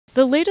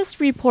The latest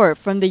report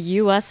from the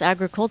U.S.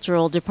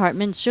 Agricultural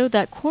Department showed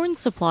that corn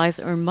supplies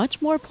are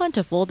much more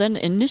plentiful than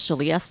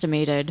initially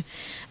estimated.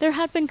 There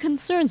had been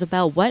concerns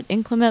about wet,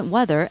 inclement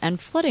weather and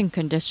flooding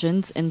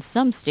conditions in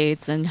some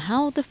states and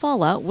how the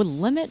fallout would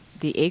limit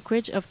the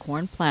acreage of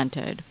corn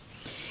planted.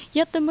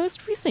 Yet the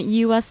most recent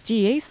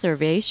USDA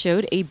survey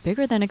showed a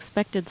bigger than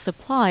expected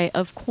supply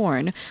of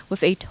corn,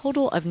 with a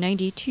total of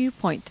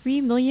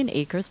 92.3 million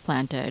acres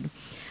planted.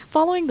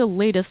 Following the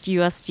latest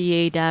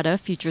USDA data,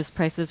 futures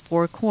prices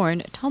for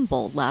corn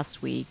tumbled last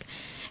week.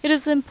 It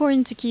is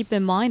important to keep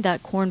in mind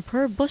that corn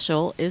per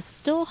bushel is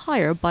still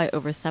higher by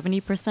over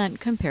 70%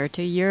 compared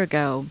to a year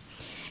ago.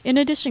 In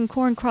addition,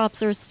 corn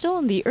crops are still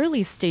in the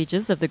early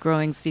stages of the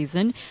growing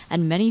season,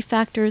 and many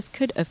factors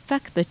could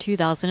affect the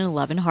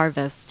 2011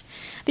 harvest.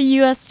 The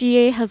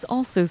USDA has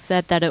also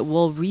said that it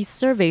will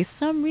resurvey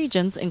some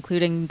regions,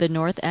 including the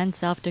North and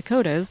South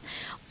Dakotas,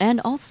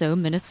 and also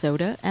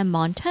Minnesota and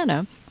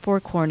Montana, for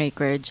corn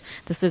acreage.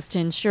 This is to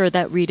ensure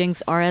that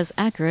readings are as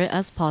accurate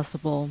as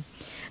possible.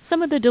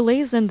 Some of the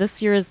delays in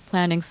this year's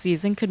planting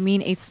season could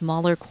mean a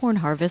smaller corn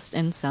harvest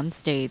in some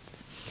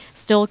states.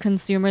 Still,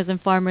 consumers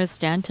and farmers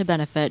stand to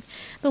benefit.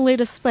 The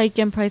latest spike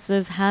in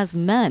prices has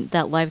meant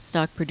that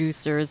livestock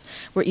producers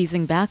were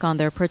easing back on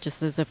their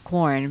purchases of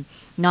corn.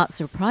 Not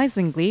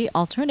surprisingly,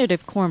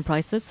 alternative corn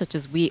prices such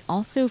as wheat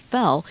also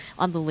fell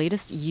on the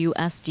latest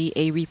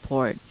USDA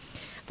report.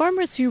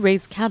 Farmers who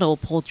raise cattle,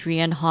 poultry,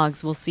 and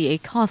hogs will see a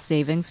cost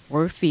savings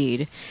for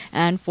feed.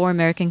 And for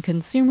American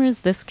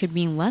consumers, this could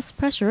mean less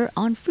pressure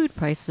on food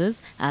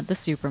prices at the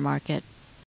supermarket.